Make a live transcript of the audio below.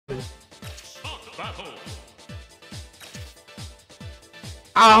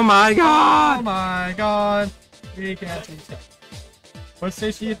Oh my god! Oh my god! We can't see stuff. What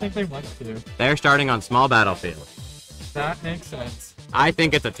stage do you think they went to? They're starting on small battlefield. That makes sense. I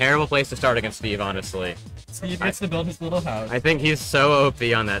think it's a terrible place to start against Steve, honestly. Steve gets to build his little house. I think he's so OP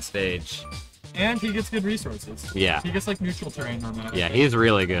on that stage. And he gets good resources. Yeah. He gets like neutral terrain on that. Yeah, he's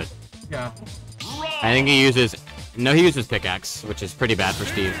really good. Yeah. I think he uses... No, he uses pickaxe, which is pretty bad for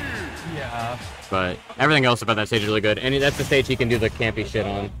Steve. Yeah. But everything else about that stage is really good. And that's the stage he can do the campy shit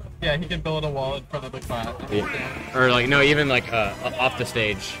on. Yeah, he can build a wall in front of the class. Yeah. Or like, no, even like off the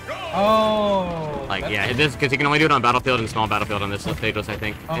stage. Oh. Like, yeah, because he can only do it on battlefield and small battlefield on this stageless, I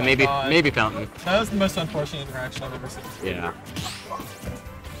think. Oh and my maybe God. fountain. That was the most unfortunate interaction I've ever seen. Yeah.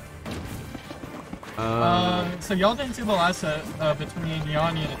 So y'all didn't see the last set between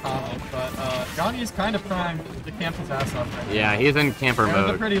Yonni and Atomic, but Yonni's kind of primed to camp his ass off right now. Yeah, he's in camper That was a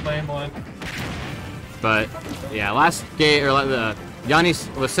mode. pretty lame one. But yeah, last game or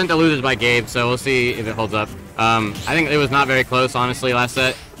Yonni was sent to losers by Gabe, so we'll see if it holds up. I think it was not very close, honestly. Last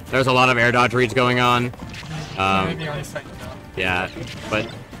set, there was a lot of air dodge reads going on. Maybe Yonni's tightened up. Yeah, but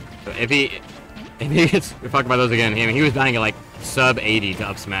if he gets fucked by those again, he was dying at like sub 80 to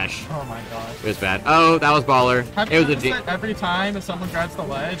up smash. Oh my god. It was bad. Oh, that was baller. Have It you was a noticed that every time if someone grabs the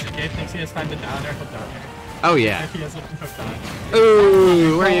ledge and Gabe thinks he has time to down air, he'll down air. Oh yeah. If he hasn't hooked on.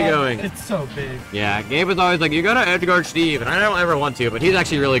 Ooh, where are you going? It's so big. Yeah, Gabe was always like, you gotta edge guard Steve, and I don't ever want to, but he's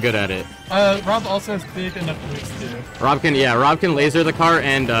actually really good at it. Rob also has big enough moves too. Rob can laser the cart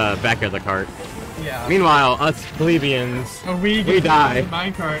and back air the cart. Yeah. Meanwhile, us plebeians, we die.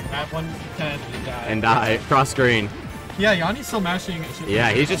 Minecart at 110 and die cross screen. Yeah, Yanni's still mashing.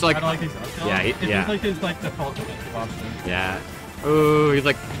 Yeah, he's just like, I don't like these up yeah, it's yeah. like his like default defensive option. Yeah. Ooh, he's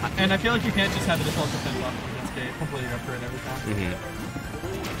like. And I feel like you can't just have the default defensive option against Gabe. Hopefully you go for it every time.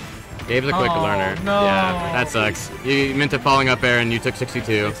 Gabe's a quick learner. No. Yeah, that sucks. You meant to falling up air and you took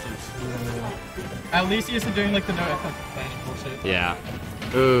 62. At least he isn't doing like the no effect planning bullshit. Yeah.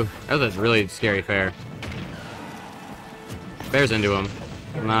 Ooh, that was a really scary fair. Bear's into him.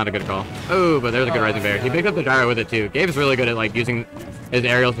 Not a good call. Ooh, but there's a good rising bear. He picked up the gyro with it too. Gabe's really good at like using his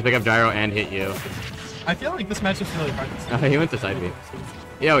aerials to pick up gyro and hit you. I feel like this match is really hard to see. He went to side B.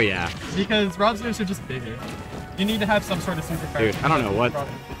 Oh yeah. Because Rob's moves are just bigger. You need to have some sort of super Dude, I don't know what.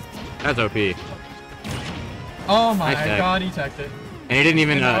 That's OP. Oh my Nice god, he teched it. And he didn't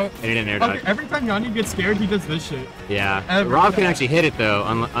even he didn't air dodge. Okay, every time Yonni gets scared, he does this shit. Yeah. Rob can actually hit it though,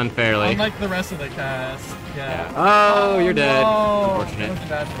 unfairly. Unlike the rest of the cast. Yeah. Oh, you're dead. No. Unfortunate. That was a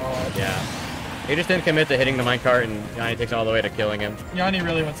bad roll. Yeah. He just didn't commit to hitting the minecart, and Yonni takes it all the way to killing him. Yonni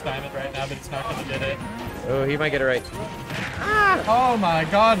really wants diamond right now, but he's not gonna get it. Oh, he might get it right. Oh my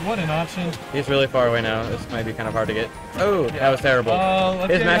god, what an option. He's really far away now. This might be kind of hard to get. Oh, Yeah. that was terrible.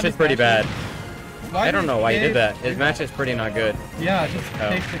 His match is pretty bad. Why I don't know why he did that. His do match is pretty not good. Yeah, just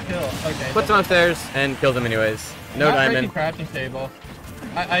takes the kill. Okay. Puts him upstairs and kills him anyways. No Not diamond. breaking crafting table.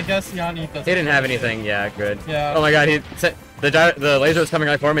 I guess Yonni doesn't. He didn't have anything. Yeah, good. Yeah. Oh my god, the laser was coming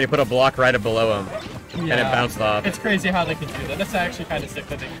right for him, and he put a block right below him, and it bounced off. It's crazy how they can do that. That's actually kind of sick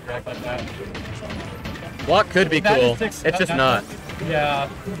that they can react like that. Block could be That cool. is six- It's just not. Yeah,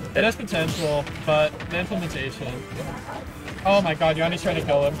 it has potential, but the implementation. Oh my god, Yonni's trying to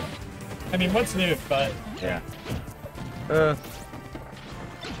kill him. I mean, what's new, but. Yeah.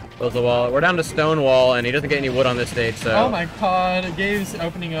 Close the wall. We're down to stone wall, and he doesn't get any wood on this stage, so. Oh my god, Gabe's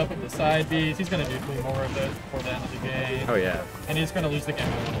opening up with the side Bs. He's gonna do 3 more of those before the end of the game. Oh yeah. And he's gonna lose the game.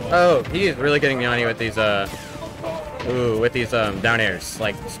 Oh, he is really getting Yonni with these down airs,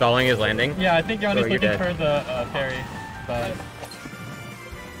 like stalling his landing. Yeah, I think Yonni's you're looking dead. for the parry, but.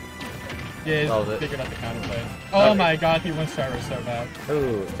 Yeah, Solves he's it. figured out the counterplay. Oh Okay. my god, he wants gyro so bad.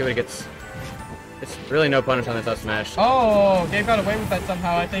 Ooh, see what he gets. It's really no punish on this up smash. Oh, Gabe got away with that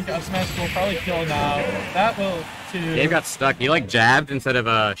somehow. I think up smash will probably kill now. That will too. Gabe got stuck. He like jabbed instead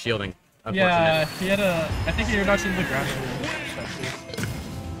of shielding. Yeah, he had a. I think he air dodged into the ground.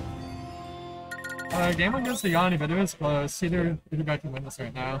 Game 1 goes to Yonni, but it was close. Either guy can win this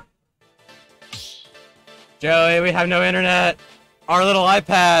right now. Joey, we have no internet. Our little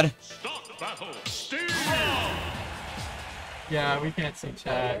iPad. Yeah, we can't see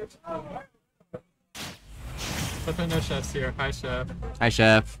chat. But there are no chefs here. Hi, chef. Hi,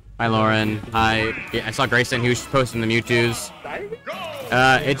 Chef. Hi, Lauren. Hi. Yeah, I saw Grayson, who's posting the Mewtwo's.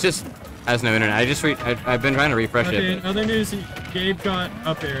 It just has no internet. I've been trying to refresh Okay, it. in other news, Gabe got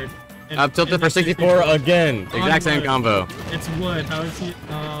up aired. Up tilted for 64 again. Exact same wood. combo. It's wood. How is he?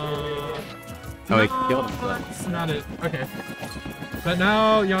 Oh, he killed him. That's not it. Okay. But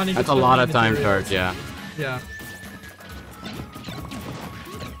now Yonni. That's a lot of time charge, yeah. Yeah.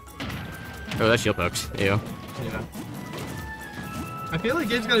 Oh, that shield pokes. Ew. Yeah. I feel like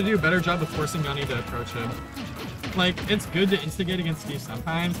Gabe's got to do a better job of forcing Yonni to approach him. Like, it's good to instigate against Steve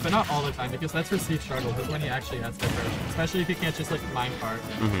sometimes, but not all the time, because that's where Steve struggles, is when he actually has to approach him. Especially if he can't just, like, minecart.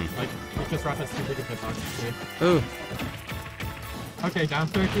 Like, because Rob has too big of a hitbox, too. Ooh. Okay, down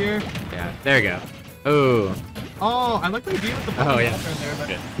throw here. Yeah, there you go. Ooh. Oh, I like what he did with the ball yeah. there, but...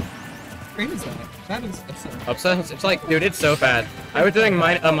 Good. Great is that? That is absurd. Upset? It's like, dude, it's so bad. I was doing a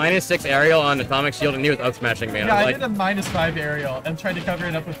 -6 aerial on Atomic Shield, and he was up smashing me. Yeah, I like, did a -5 aerial and tried to cover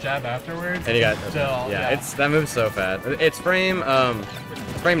it up with jab afterwards. and he got Still, yeah, it's that move's so bad. It's frame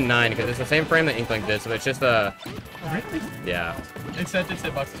 9 because it's the same frame that Inkling did, so it's just Really? yeah. Except its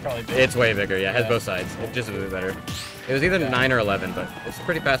hitbox is probably big. It's way bigger. Yeah, it has both sides. It's just a bit better. It was either 9 or 11, but it's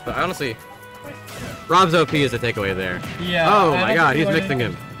pretty fast. But honestly, Rob's OP is the takeaway there. Yeah. Oh my God, he's mixing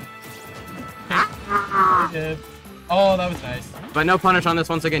him. Oh, that was nice. But no punish on this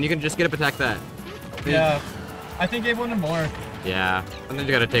once again. You can just get up attack that. Yeah. I think Gabe wanted more. Yeah. Sometimes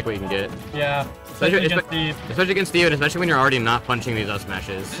you gotta take what you can get. Yeah. Especially against Steve. Especially against Steve, and especially when you're already not punching these up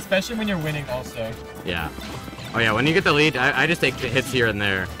smashes. Especially when you're winning also. Yeah. Oh yeah, when you get the lead, I just take the hits here and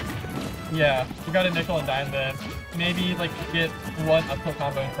there. Yeah. You got a nickel and dime then. Maybe like get one upkill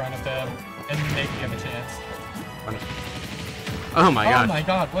combo in front of him and maybe give him a chance. Oh my God. Oh my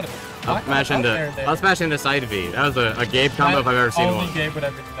God, what a... I'll smash into side V. That was a Gabe combo if I've ever seen one. Only Gabe would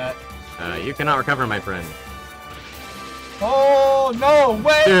ever do that. You cannot recover, my friend. Oh, no,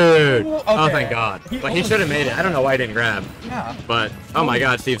 wait! Dude! Okay. Oh, thank God. But he should have made it. I don't know why he didn't grab. Yeah. But, oh my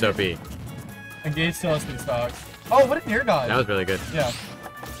God, Steve's OP. And Gabe still has 2 stocks. Oh, what an air dodge! That was really good. Yeah.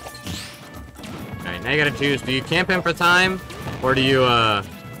 Alright, now you gotta choose. Do you camp him for time, or do you,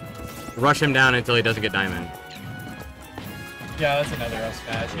 rush him down until he doesn't get diamond? Yeah, that's another L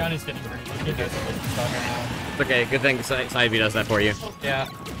smash. Yonni's getting pretty. He does get stuck right now. It's okay, good thing side B does that for you. Yeah.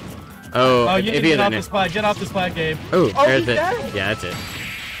 Oh, you need to get off the spot. Get off the spot, Gabe. Oh, there's he's it. dead. Yeah, that's it.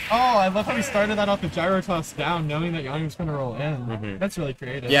 Oh, I love how he started that off the gyro toss down, knowing that Yonni was going to roll in. That's really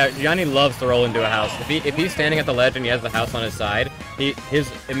creative. Yeah, Yonni loves to roll into a house. If he's standing at the ledge and he has the house on his side,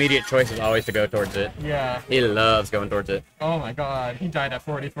 his immediate choice is always to go towards it. Yeah. He loves going towards it. Oh my God, he died at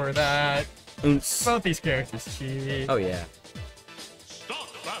 40 for that. Oops. Both these characters cheat. Oh yeah.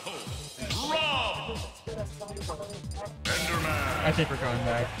 I think we're going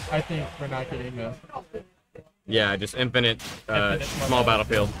back. I think we're not getting this. Yeah, just infinite small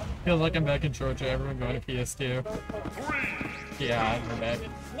battlefield. Feels like I'm back in Georgia. Everyone going to PS2. Yeah, I'm back.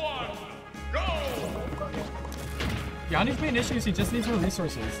 Yonni's main issue is he just needs more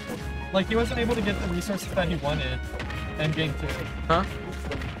resources. Like, he wasn't able to get the resources that he wanted in game 2. Huh?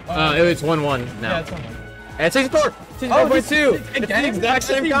 It's 1-1 now. Yeah, it's 1-1. At 64! 64.2! It's the exact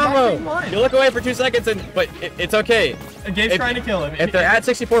same combo! You look away for 2 seconds, but it's okay. Gabe's trying to kill him. If they're at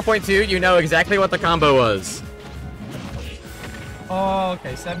 64.2, you know exactly what the combo was. Oh,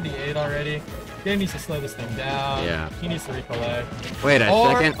 okay, 78 already. Gabe needs to slow this thing down. Yeah. He needs to recollect. Wait a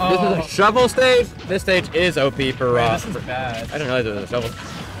second. This is a shovel stage? This stage is OP for Rob. This is bad. I didn't realize it was a shovel.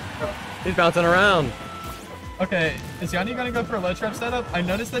 He's bouncing around. Okay, is Yonni gonna go for a ledge trap setup? I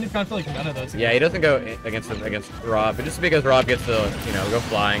noticed that he's gone for like none of those. Yeah, he doesn't go against Rob, but just because Rob gets to, go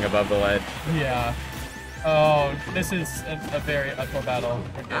flying above the ledge. Yeah. Oh, this is a very uphill battle.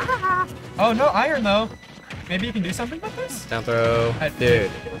 Okay. Oh, no iron though. Maybe you can do something with this? Down throw. Dude.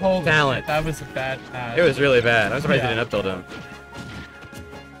 Holy talent. Shit, that was a bad match. It was really bad. I'm surprised he didn't up tilt him.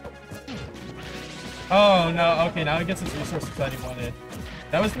 Oh, no. Okay, now he gets his resources that he wanted.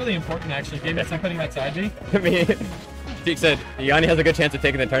 That was really important, actually. Gabe is putting that side B. Zeke said, Yonni has a good chance of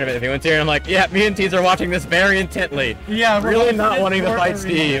taking the tournament if he wins here. And I'm like, yeah, me and Tease are watching this very intently. Yeah, really not wanting to fight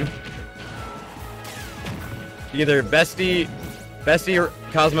Steve. Either bestie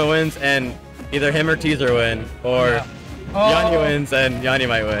Kazma wins and either him or Teaser win, or Yonni wins and Yonni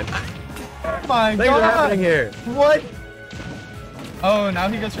might win. Oh my Things are happening here. What? Oh, now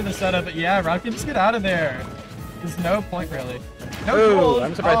he goes for the setup, but yeah, Rob can just get out of there. There's no point really. No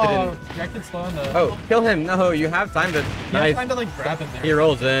I'm surprised they didn't. Reacted slow in the... Oh, kill him. No, you have time to... You have time to like grab him there. He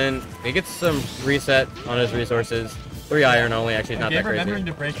rolls in. He gets some reset on his resources. 3 iron only, actually, not that crazy. Remembering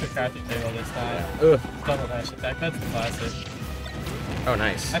to break the crafting table this time. Ugh. Double dash attack, that's the classic. Oh,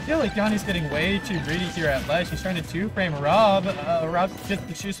 nice. I feel like Yonni's getting way too greedy here at ledge. He's trying to 2-frame Rob. Rob gets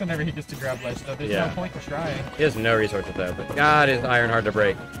to choose whenever he gets to grab ledge, though. There's no point for trying. He has no resources, though. But God, is iron hard to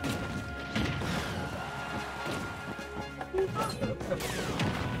break.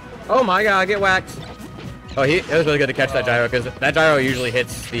 Oh my God, get whacked. Oh, it was really good to catch that gyro, because that gyro usually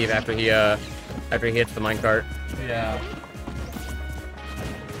hits Steve after he hits the minecart. Yeah.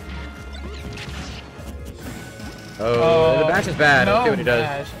 Oh, the bash is bad. No Let's see what he does.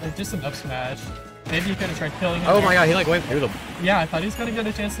 Mash. Just an up smash. Maybe you could have tried killing him. Oh my god, he like went through them. Yeah, I thought he was gonna get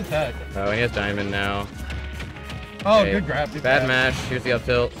a chance to tech. Oh, he has diamond now. Oh, Okay. good grab. Good Bad grab. mash. Here's the up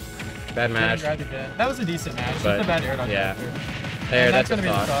tilt. Bad mash. Grabbed again. That was a decent match. But, Just a bad air dodge. yeah. After. There, And that's gonna a be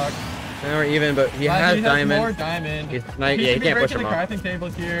the stock. stock. Now we're even, but he has He diamond. more diamond. He's not, He yeah, he should be can't push breaking him the off. crafting table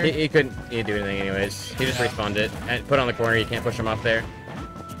here. He couldn't do anything anyways. He just Yeah. respawned it and put on the corner. You can't push him off there.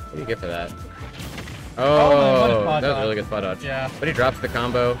 What do you get for that? what a Oh, spot that was a dodge. really good spot dodge. Yeah. But he drops the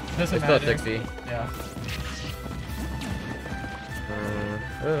combo. Doesn't It's still at matter. 60. Yeah.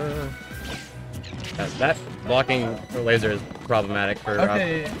 That blocking laser is problematic for Rob.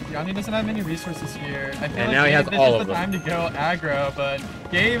 Okay, Yonni doesn't have many resources here. I feel like now he has this all is of the them. time to go aggro, but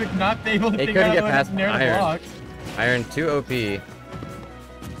Gabe not able to He figure couldn't out get what past near the iron. blocks. Iron 2 OP.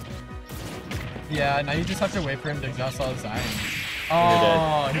 Yeah, now you just have to wait for him to exhaust all his iron.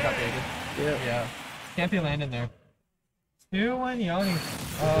 Oh, he got baited. Yep. Yeah. Can't be landing there. 2-1 Yonni.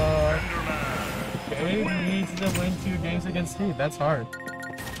 Gabe needs to win 2 games against Steve. That's hard.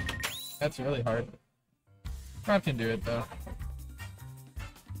 That's really hard. Rob can do it though.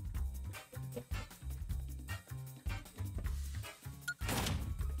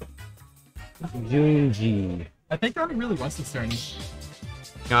 Junji. I think Yonni really wants this tourney.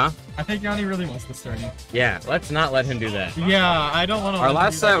 Huh? I think Yonni really wants this tourney. Yeah, let's not let him do that. Yeah, I don't want to. Our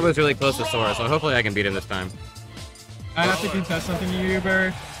last set was really close to Sora, so hopefully I can beat him this time. I have to confess something to you,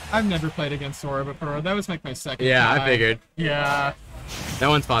 Uber. I've never played against Sora before. That was like my second Yeah, try. I figured. Yeah. No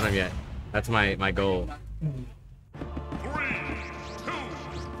one's fought him yet. That's my goal. 3, 2,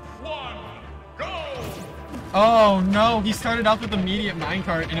 1, go! Oh no, he started off with immediate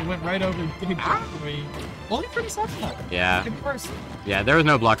minecart and it went right over me. Only 30 seconds. Yeah. Could be worse. Yeah, there was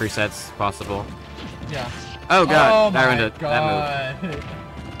no block resets possible. Yeah. Oh god, Oh that my ruined that move. god.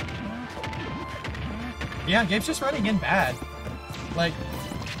 Yeah, Gabe's just running in bad. Like,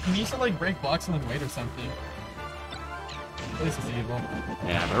 he needs to like break blocks and then wait or something. This is evil.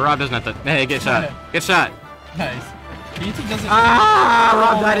 Yeah, but Rob doesn't have to. Hey, get shot. Get shot. Nice. TNT doesn't. Ah!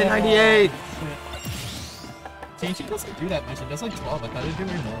 Rob died at 98. TNT doesn't do that much. It does like 12. I thought it'd do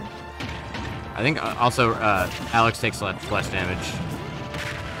way more. I think also Alex takes less damage.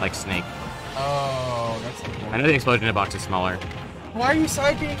 Like Snake. Oh, that's cool. I know the explosion box is smaller. Why are you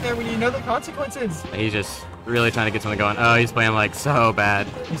side being there when you know the consequences? He's just really trying to get something going. Oh, he's playing like so bad.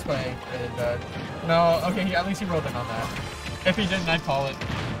 He's playing really bad. No, okay, at least he rolled in on that. If he didn't, I'd call it.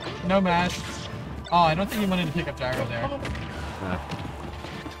 No mash. Oh, I don't think he wanted to pick up gyro there.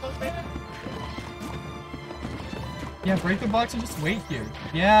 Yeah, break the blocks and just wait here.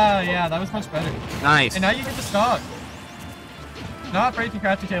 Yeah, that was much better. Nice. And now you get the stock. Not break the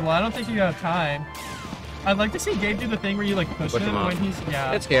crafting table. I don't think you have time. I'd like to see Gabe do the thing where you like push Push him him off. when he's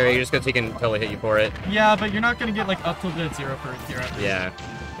It's scary just because he can totally hit you for it. Yeah, but you're not gonna get like up to the 0 for hero. Yeah.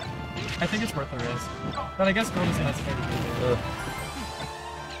 I think it's worth the risk. But I guess gold isn't necessary to do it.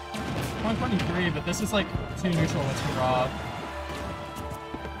 123, but this is like 2 neutral ones for Rob.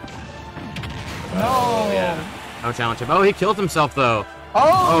 No! Yeah. Don't challenge him. Oh, he killed himself though.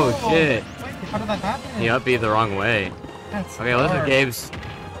 Oh! Oh shit. Wait, how did that happen? He up-beat the wrong way. That's Okay, listen to dark. Gabe's.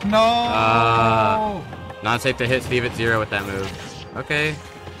 No! Not safe to hit Steve at 0 with that move. Okay.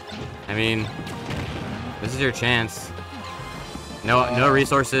 I mean, this is your chance. No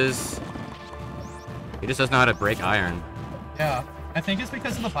resources. He just doesn't know how to break iron. Yeah, I think it's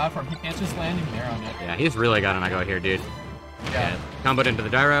because of the platform. He can't just land in there on it. Yeah, he's really got to knock out here, dude. Yeah. Comboed into the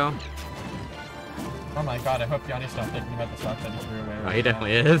gyro. Oh my god, I hope Yonni's not thinking about the stock that he threw away. Oh, right he now.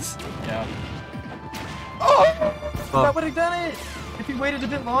 definitely is. Yeah. Oh! Oh. That would have done it! If he waited a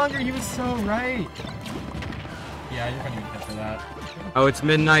bit longer, he was so right. Yeah, you're gonna get hit for that. Oh, it's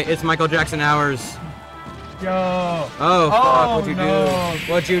midnight. It's Michael Jackson hours. Yo! Oh, fuck. What'd you no.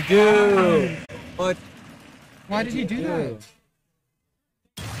 do? What'd you do? What? Why did he do that?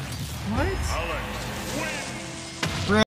 What? Alex wins!